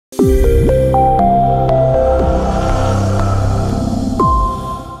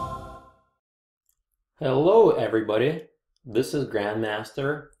Hello everybody, this is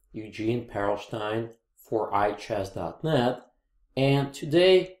Grandmaster Eugene Perelshteyn for iChess.net, and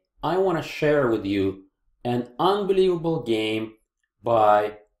today I want to share with you an unbelievable game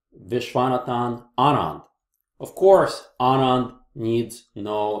by Vishy Anand. Of course, Anand needs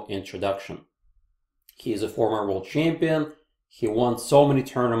no introduction. He is a former world champion, he won so many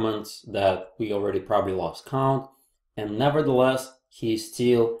tournaments that we already probably lost count, and nevertheless, he is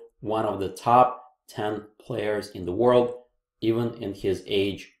still one of the top 10 players in the world, even in his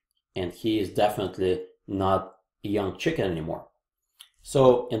age, and he is definitely not a young chicken anymore.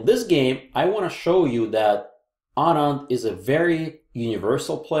 So in this game, I want to show you that Anand is a very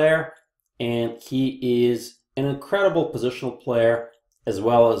universal player, and he is an incredible positional player as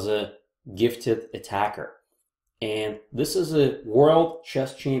well as a gifted attacker. And this is a World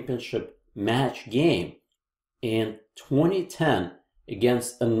Chess Championship match game in 2010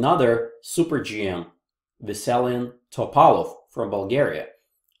 against another Super GM, Veselin Topalov from Bulgaria.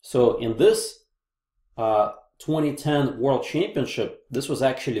 So in this 2010 World Championship, this was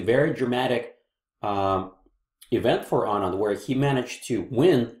actually a very dramatic event for Anand, where he managed to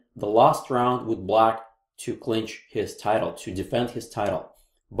win the last round with black to clinch his title, to defend his title.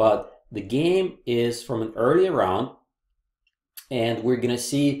 But the game is from an earlier round, and we're going to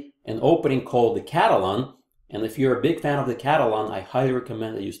see an opening called the Catalan. And if you're a big fan of the Catalan, I highly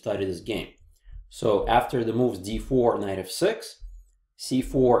recommend that you study this game. So after the moves d4, knight f6,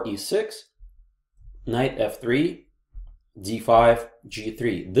 c4, e6, knight f3, d5,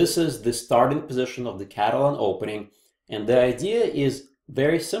 g3. This is the starting position of the Catalan opening, and the idea is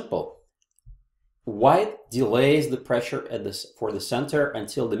very simple. White delays the pressure for the center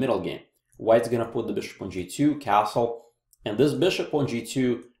until the middle game. White's going to put the bishop on g2, castle, and this bishop on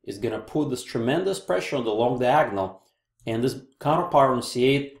g2 is going to put this tremendous pressure on the long diagonal, and this counterpart on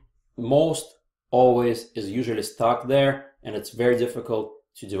c8 most always is usually stuck there, and it's very difficult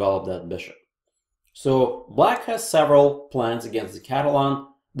to develop that bishop. So black has several plans against the Catalan.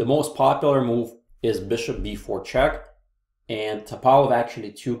 The most popular move is bishop b4 check, and Topalov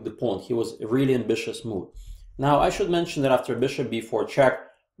actually took the pawn. He was a really ambitious move. Now I should mention that after bishop b4 check,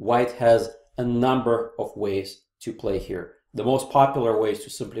 white has a number of ways to play here. The most popular way is to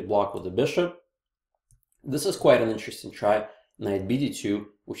simply block with the bishop. This is quite an interesting try, knight bd2,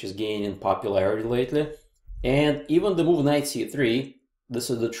 which is gaining popularity lately. And even the move knight c3, this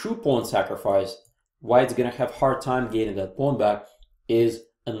is the true pawn sacrifice. White's going to have a hard time gaining that pawn back, is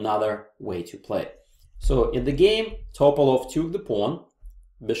another way to play. So in the game, Topalov took the pawn,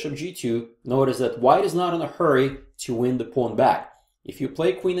 bishop g2. Notice that white is not in a hurry to win the pawn back. If you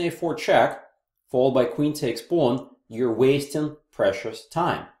play queen a4 check, followed by queen takes pawn, you're wasting precious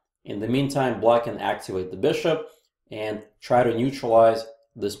time. In the meantime, black can activate the bishop and try to neutralize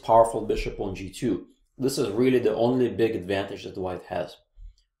this powerful bishop on g2. This is really the only big advantage that white has.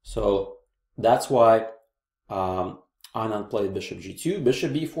 So that's why Anand played bishop g2,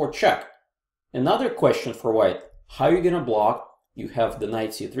 bishop b4 check. Another question for white, how are you going to block? You have the knight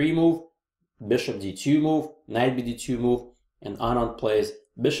c3 move, bishop d2 move, knight bd2 move, and Anand plays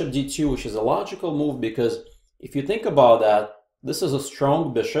bishop d2, which is a logical move because if you think about that, this is a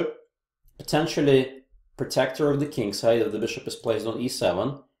strong bishop, potentially protector of the king side if the bishop is placed on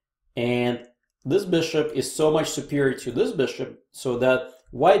e7. And this bishop is so much superior to this bishop so that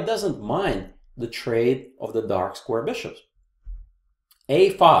white doesn't mind the trade of the dark square bishops.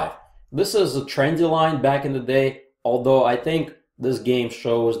 a5. This is a trendy line back in the day, although I think this game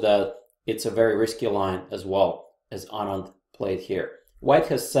shows that it's a very risky line as well, as Anand played here. White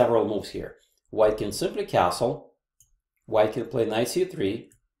has several moves here. White can simply castle, white can play knight c3,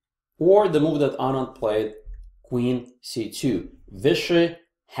 or the move that Anand played, queen c2. Vishy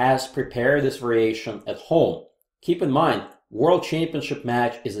has prepared this variation at home. Keep in mind, World Championship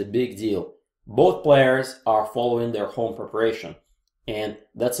match is a big deal. Both players are following their home preparation. And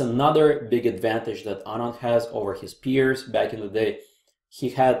that's another big advantage that Anand has over his peers back in the day. He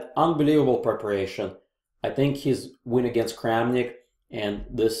had unbelievable preparation. I think his win against Kramnik and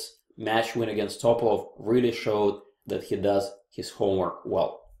this match win against Topalov really showed that he does his homework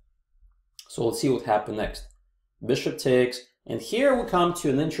well. So let's see what happened next. Bishop takes, and here we come to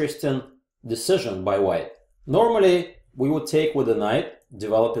an interesting decision by white. Normally, we would take with the knight,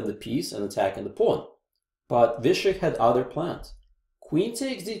 developing the piece and attacking the pawn. But Vishy had other plans. Queen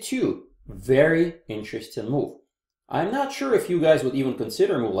takes d2, very interesting move. I'm not sure if you guys would even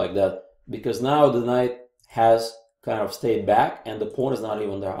consider a move like that, because now the knight has kind of stayed back and the pawn is not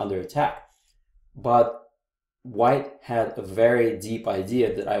even there under attack. But white had a very deep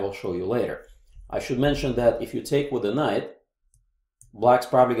idea that I will show you later. I should mention that if you take with the knight, black's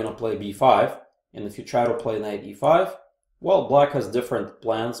probably going to play b5, and if you try to play knight e5, well, black has different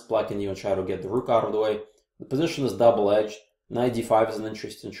plans. Black can even try to get the rook out of the way. The position is double-edged. Knight d5 is an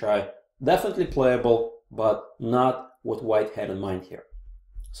interesting try. Definitely playable, but not what white had in mind here.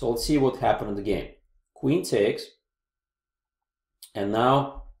 So let's see what happened in the game. Queen takes, and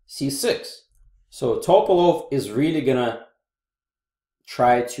now c6. So Topalov is really gonna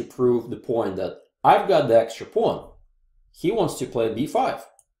try to prove the point that I've got the extra pawn. He wants to play b5.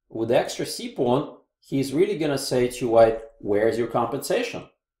 With the extra c pawn, he's really gonna say to white, where's your compensation?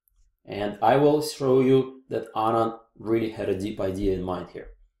 And I will show you that Anand really had a deep idea in mind here.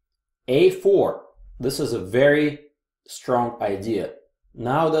 a4. This is a very strong idea.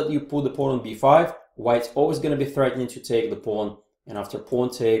 Now that you put the pawn on b5, white's always going to be threatening to take the pawn, and after pawn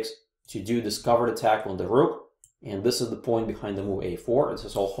takes, to do discovered attack on the rook. And this is the point behind the move a4. This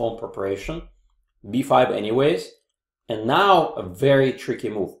is all home preparation. b5 anyways. And now a very tricky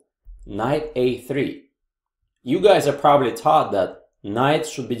move. Knight a3. You guys are probably taught that knights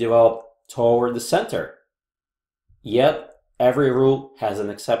should be developed toward the center. Yet every rule has an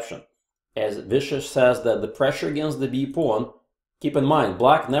exception. As Vishy says that the pressure against the b pawn, keep in mind,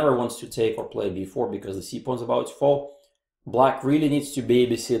 black never wants to take or play b4 because the c pawn is about to fall. Black really needs to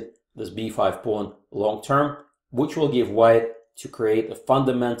babysit this b5 pawn long term, which will give white to create a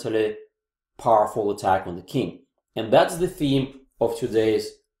fundamentally powerful attack on the king. And that's the theme of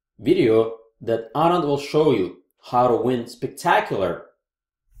today's video, that Anand will show you how to win spectacular.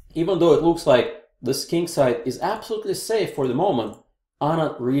 Even though it looks like this king side is absolutely safe for the moment,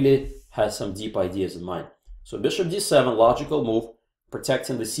 Anand really has some deep ideas in mind. So bishop d7, logical move,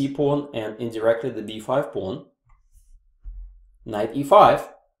 protecting the c pawn and indirectly the b5 pawn. Knight e5,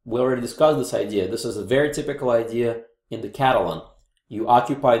 we already discussed this idea. This is a very typical idea in the Catalan. You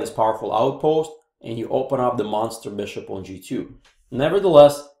occupy this powerful outpost and you open up the monster bishop on g2.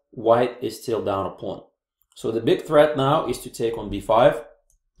 Nevertheless, white is still down a pawn. So the big threat now is to take on b5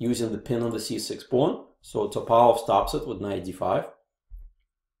 using the pin on the c6 pawn. So Topalov stops it with knight d5.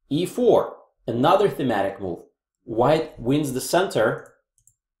 e4, another thematic move. White wins the center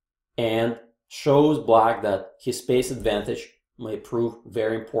and shows black that his space advantage may prove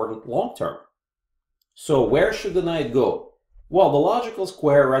very important long term. So where should the knight go? Well, the logical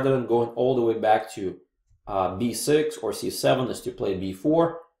square, rather than going all the way back to b6 or c7, is to play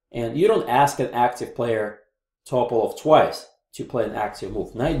b4. And you don't ask an active player, Topalov, twice to play an active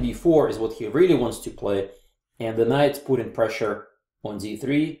move. Knight b4 is what he really wants to play, and the knight's putting pressure on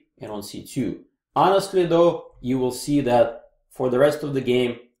d3 and on c2. Honestly though, you will see that for the rest of the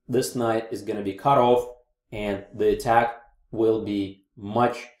game, this knight is going to be cut off and the attack will be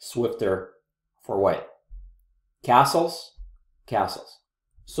much swifter for white. Castles, castles.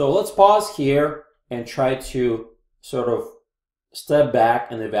 So let's pause here and try to sort of step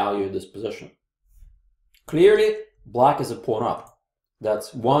back and evaluate this position. Clearly, black is a pawn up.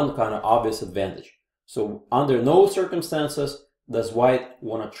 That's one kind of obvious advantage. So under no circumstances does white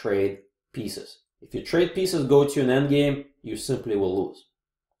want to trade pieces. If you trade pieces, go to an endgame, you simply will lose.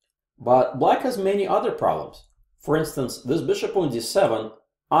 But black has many other problems. For instance, this bishop on d7,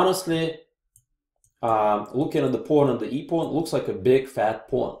 honestly, looking at the pawn and the e pawn, looks like a big fat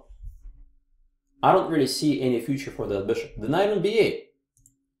pawn. I don't really see any future for that bishop. The knight on b8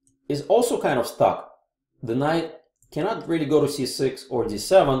 is also kind of stuck. The knight cannot really go to c6 or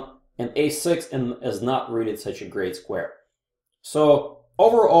d7, and a6 is not really such a great square. So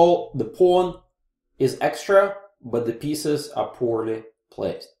overall, the pawn is extra, but the pieces are poorly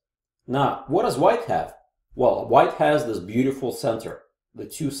placed. Now, what does white have? Well, white has this beautiful center, the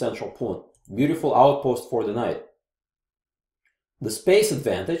two central pawn, beautiful outpost for the knight. The space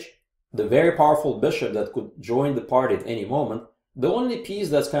advantage, the very powerful bishop that could join the party at any moment. The only piece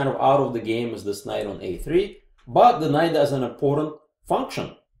that's kind of out of the game is this knight on a3, but the knight has an important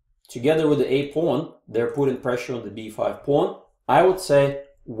function. Together with the a pawn, they're putting pressure on the b5 pawn. I would say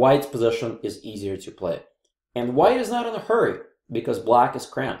white's position is easier to play. And white is not in a hurry because black is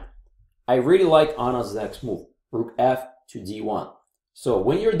cramped. I really like Anand's next move, rook f to d1. So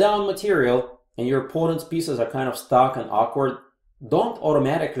when you're down material and your opponent's pieces are kind of stuck and awkward, don't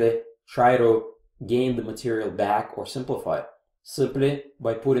automatically try to gain the material back or simplify. Simply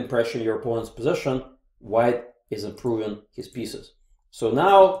by putting pressure in your opponent's position, white is improving his pieces. So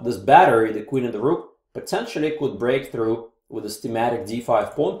now this battery, the queen and the rook, potentially could break through with a schematic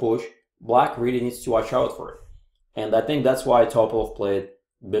d5 pawn push. Black really needs to watch out for it. And I think that's why Topalov played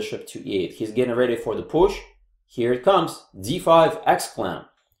bishop to e8. He's getting ready for the push. Here it comes, d5 exclam.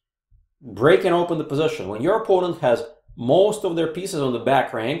 breaking open the position. When your opponent has most of their pieces on the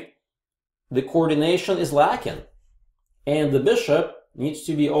back rank, the coordination is lacking, and the bishop needs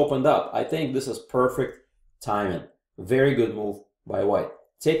to be opened up. I think this is perfect timing. Very good move by white.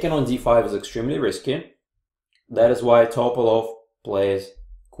 Taking on d5 is extremely risky. That is why Topalov plays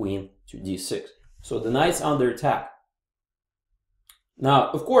queen to d6. So the knight's under attack. Now,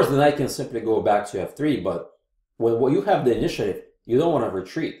 of course, the knight can simply go back to f3, but when you have the initiative, you don't want to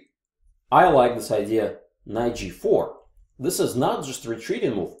retreat. I like this idea, knight g4. This is not just a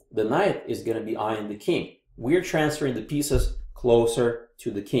retreating move. The knight is going to be eyeing the king. We're transferring the pieces closer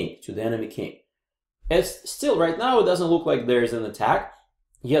to the king, to the enemy king. It's still, right now, it doesn't look like there's an attack,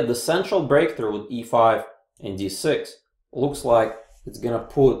 yet the central breakthrough with e5 and d6 looks like it's going to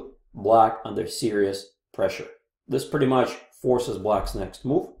put black under serious pressure. This pretty much forces black's next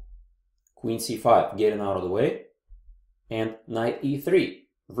move. Queen c5, getting out of the way. And knight e3,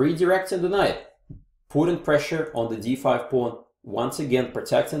 redirecting the knight, putting pressure on the d5 pawn, once again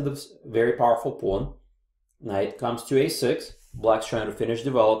protecting this very powerful pawn. Knight comes to a6, black's trying to finish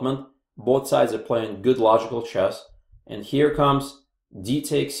development. Both sides are playing good logical chess. And here comes d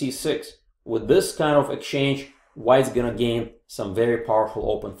takes c6. With this kind of exchange, white's gonna gain some very powerful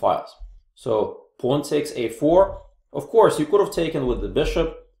open files. So pawn takes a4. Of course, you could have taken with the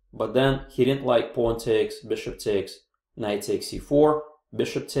bishop, but then he didn't like pawn takes, bishop takes, knight takes c4,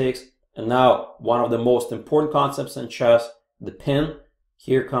 bishop takes, and now one of the most important concepts in chess, the pin.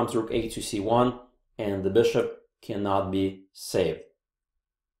 Here comes rook a to c1, and the bishop cannot be saved.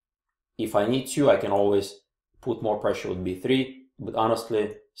 If I need to, I can always put more pressure with b3, but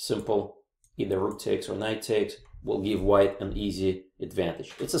honestly, simple, either rook takes or knight takes will give white an easy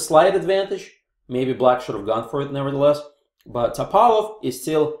advantage. It's a slight advantage. Maybe black should have gone for it nevertheless, but Topalov is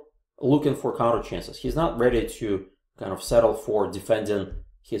still looking for counter chances. He's not ready to kind of settle for defending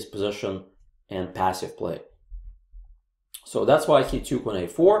his position and passive play. So that's why he took on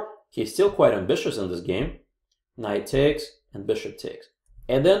a4. He's still quite ambitious in this game. Knight takes and bishop takes.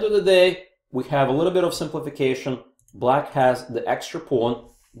 At the end of the day, we have a little bit of simplification. Black has the extra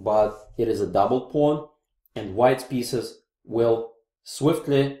pawn, but it is a double pawn, and white's pieces will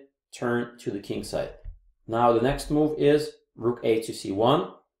swiftly turn to the king side. Now the next move is rook a to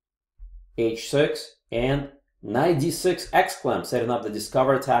c1, h6, and knight d6 exclamation, setting up the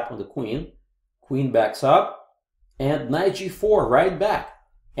discover attack on the queen. Queen backs up, and knight g4 right back.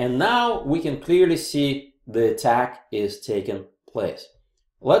 And now we can clearly see the attack is taking place.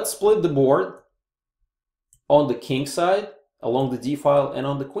 Let's split the board on the king side, along the d file, and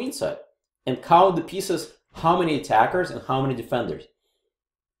on the queen side, and count the pieces, how many attackers and how many defenders.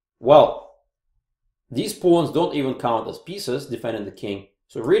 Well, these pawns don't even count as pieces defending the king,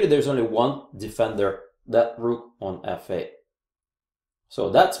 so really there's only one defender, that rook on f8. So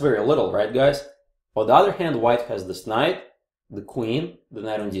that's very little, right guys? On the other hand, white has this knight, the queen, the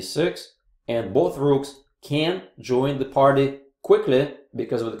knight on d6, and both rooks can join the party quickly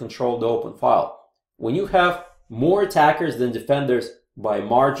because of the control of the open file. When you have more attackers than defenders by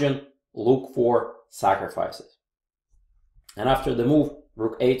margin, look for sacrifices. And after the move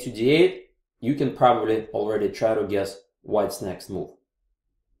rook a to d8, you can probably already try to guess white's next move.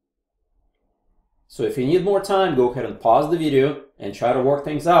 So if you need more time, go ahead and pause the video and try to work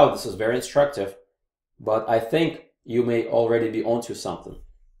things out. This is very instructive, but I think you may already be onto something.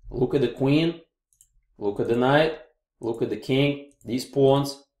 Look at the queen, look at the knight, look at the king. These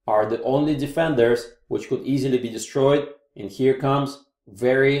pawns are the only defenders which could easily be destroyed. And here comes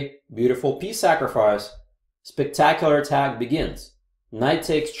very beautiful piece sacrifice. Spectacular attack begins. Knight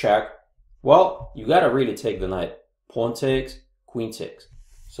takes check. Well, you gotta really take the knight. Pawn takes, queen takes.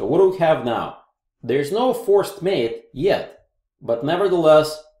 So what do we have now? There's no forced mate yet, but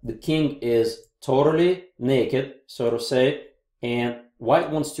nevertheless, the king is totally naked, so to say, and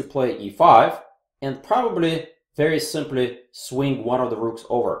white wants to play e5 and probably very simply swing one of the rooks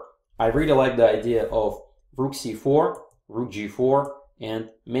over. I really like the idea of rook c4, rook g4, and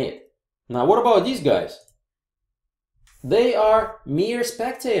mate. Now, what about these guys? They are mere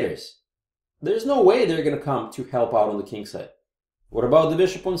spectators. There's no way they're going to come to help out on the king side. What about the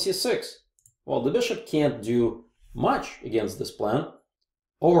bishop on c6? Well, the bishop can't do much against this plan.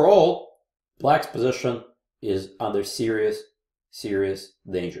 Overall, black's position is under serious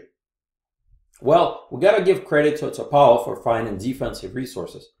danger. Well, we gotta give credit to Topalov for finding defensive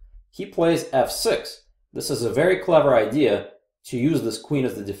resources. He plays f6. This is a very clever idea to use this queen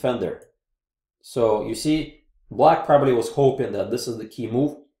as the defender. So you see, black probably was hoping that this is the key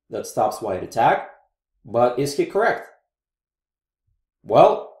move that stops white attack, but is he correct?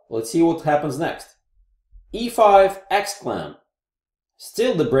 Well, let's see what happens next. e5 exclam,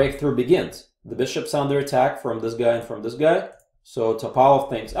 Still, the breakthrough begins. The bishop's under attack from this guy and from this guy. So Topalov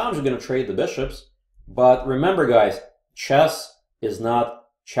thinks, I'm just going to trade the bishops. But remember, guys, chess is not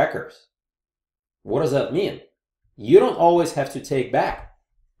checkers. What does that mean? You don't always have to take back.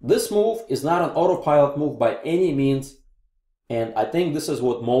 This move is not an autopilot move by any means. And I think this is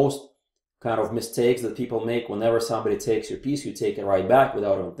what most kind of mistakes that people make whenever somebody takes your piece, you take it right back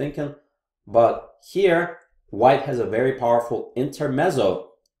without even thinking. But here, white has a very powerful intermezzo,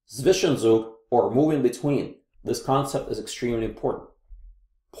 Zwischenzug, or move in between. This concept is extremely important.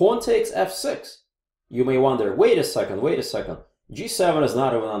 Pawn takes f6. You may wonder, wait a second. G7 is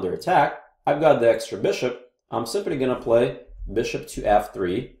not even under attack. I've got the extra bishop. I'm simply going to play bishop to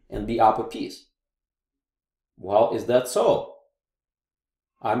f3 and be up a piece. Well, is that so?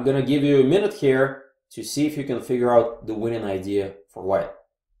 I'm going to give you a minute here to see if you can figure out the winning idea for white.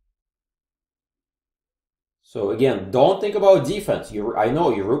 So again, don't think about defense. I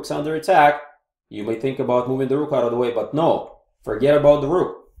know your rook's under attack. You may think about moving the rook out of the way, but no, forget about the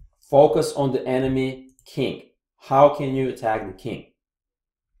rook. Focus on the enemy king. How can you attack the king?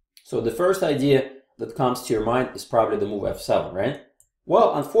 So the first idea that comes to your mind is probably the move f7, right?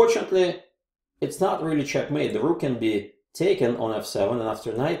 Well, unfortunately, it's not really checkmate. The rook can be taken on f7, and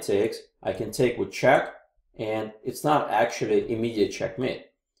after knight takes, I can take with check, and it's not actually immediate checkmate.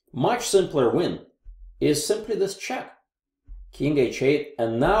 Much simpler win is simply this check. King h8,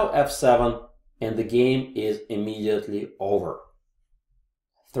 and now f7, and the game is immediately over.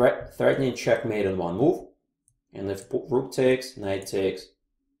 Threatening checkmate in one move, and if rook takes, knight takes,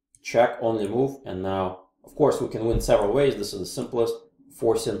 check only move, and now, of course, we can win several ways. This is the simplest,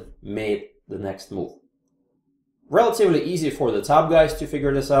 forcing mate the next move. Relatively easy for the top guys to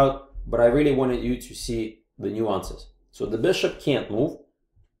figure this out, but I really wanted you to see the nuances. So the bishop can't move.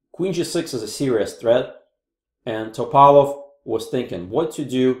 Queen g6 is a serious threat, and Topalov was thinking what to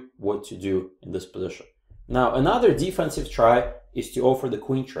do in this position. Now, another defensive try is to offer the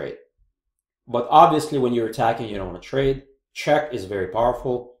queen trade. But obviously, when you're attacking, you don't want to trade. Check is very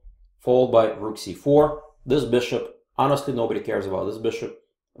powerful, followed by rook c4. This bishop, honestly, nobody cares about this bishop.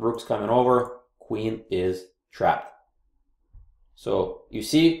 Rook's coming over, queen is trapped. So you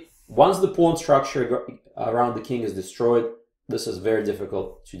see, once the pawn structure around the king is destroyed, this is very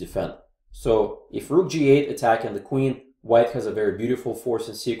difficult to defend. So if rook g8 attacking the queen, white has a very beautiful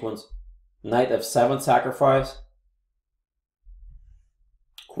forcing sequence. Knight f7 sacrifice.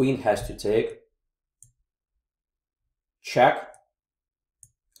 Queen has to take. Check.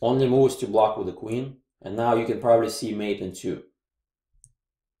 Only moves to block with the queen. And now you can probably see mate in 2.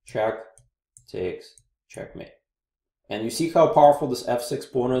 Check, takes, checkmate. And you see how powerful this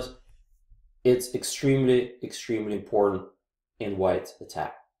f6 pawn is? It's extremely, extremely important in white's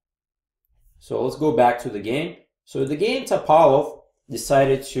attack. So let's go back to the game. So in the game, Topalov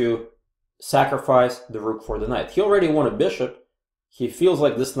decided to sacrifice the rook for the knight. He already won a bishop. He feels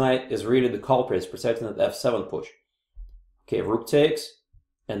like this knight is really the culprit. It's protecting that f7 push. Okay, rook takes,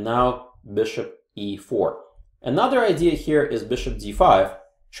 and now bishop e4. Another idea here is bishop d5,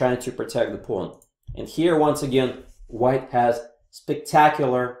 trying to protect the pawn. And here, once again, white has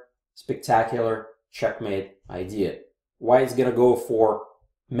spectacular checkmate idea. White's gonna go for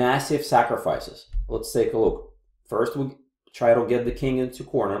massive sacrifices. Let's take a look. First, we try to get the king into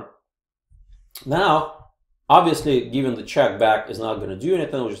corner. Now, obviously, giving the check back is not gonna do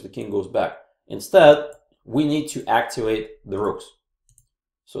anything, which the king goes back. Instead, we need to activate the rooks.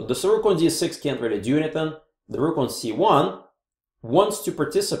 So the rook on d6 can't really do anything. The rook on c1 wants to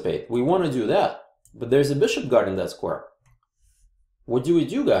participate. We want to do that. But there's a bishop guarding that square. What do we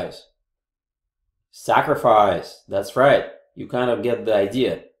do, guys? Sacrifice. That's right. You kind of get the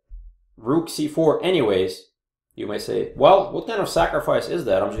idea. Rook c4 anyways. You may say, well, what kind of sacrifice is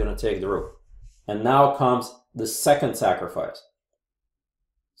that? I'm just going to take the rook. And now comes the second sacrifice.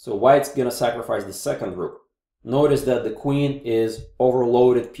 So white's going to sacrifice the second rook. Notice that the queen is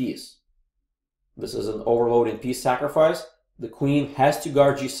overloaded piece. This is an overloading piece sacrifice. The queen has to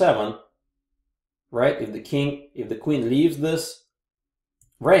guard g7, right? If the queen leaves this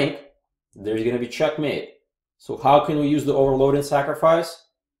rank, there's going to be checkmate. So how can we use the overloading sacrifice?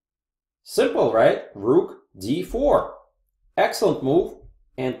 Simple, right? Rook d4. Excellent move.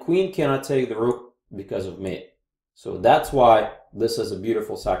 And queen cannot take the rook because of mate. So that's why this is a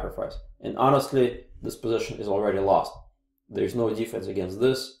beautiful sacrifice. And honestly, this position is already lost. There's no defense against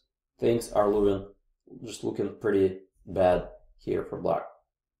this. Things are just looking pretty bad here for black.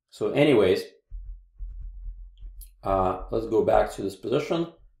 So anyways, let's go back to this position.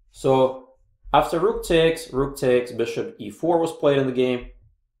 So after rook takes, bishop e4 was played in the game.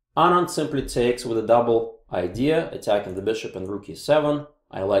 Anand simply takes with a double idea, attacking the bishop and rook e7.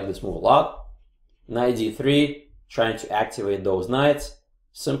 I like this move a lot. Knight d3, trying to activate those knights.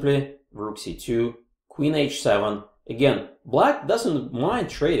 Simply rook c2, queen h7. Again, black doesn't mind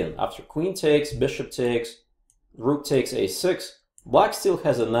trading. After queen takes, bishop takes, rook takes a6. Black still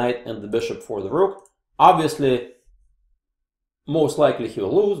has a knight and the bishop for the rook. Obviously, most likely he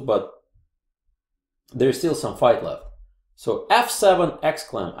will lose, but there's still some fight left. So f7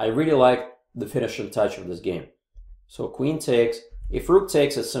 exclam. I really like the finishing touch of this game. So queen takes. If rook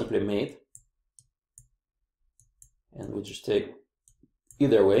takes, it's simply mate. And we just take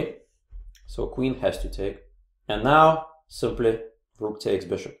either way. So queen has to take. And now simply rook takes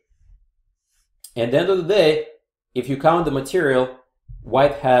bishop. At the end of the day, if you count the material,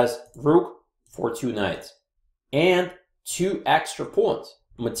 white has rook for 2 knights and 2 extra pawns.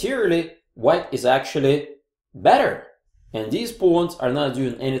 Materially, white is actually better. And these pawns are not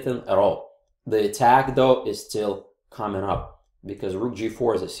doing anything at all. The attack, though, is still coming up because rook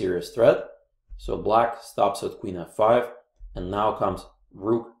g4 is a serious threat. So black stops at queen f5, and now comes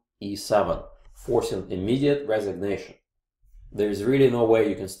rook e7, forcing immediate resignation. There's really no way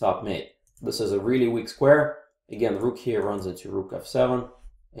you can stop mate. This is a really weak square. Again, rook here runs into rook f7,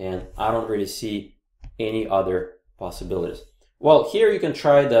 and I don't really see any other possibilities. Well, here you can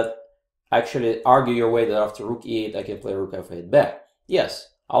try that, actually argue your way that after rook e8 I can play rook f8 back.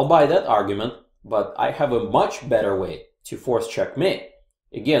 Yes, I'll buy that argument, but I have a much better way to force checkmate.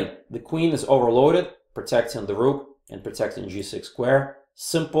 Again, the queen is overloaded, protecting the rook and protecting g6 square.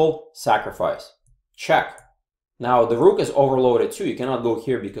 Simple sacrifice. Check. Now the rook is overloaded too. You cannot go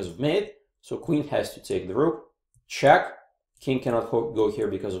here because of mate, so queen has to take the rook. Check. King cannot go here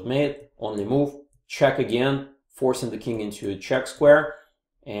because of mate. Only move. Check again, forcing the king into a check square.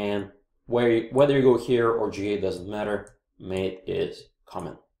 And whether you go here or g8 doesn't matter. Mate is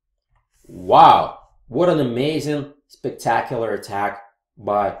coming. Wow, what an amazing, spectacular attack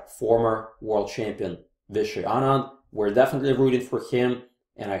by former world champion Vishy Anand. We're definitely rooting for him,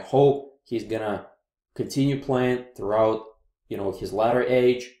 and I hope he's gonna continue playing throughout, his latter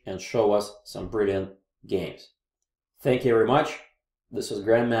age and show us some brilliant games. Thank you very much. This is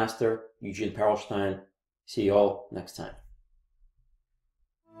Grandmaster Eugene Perelshteyn. See you all next time.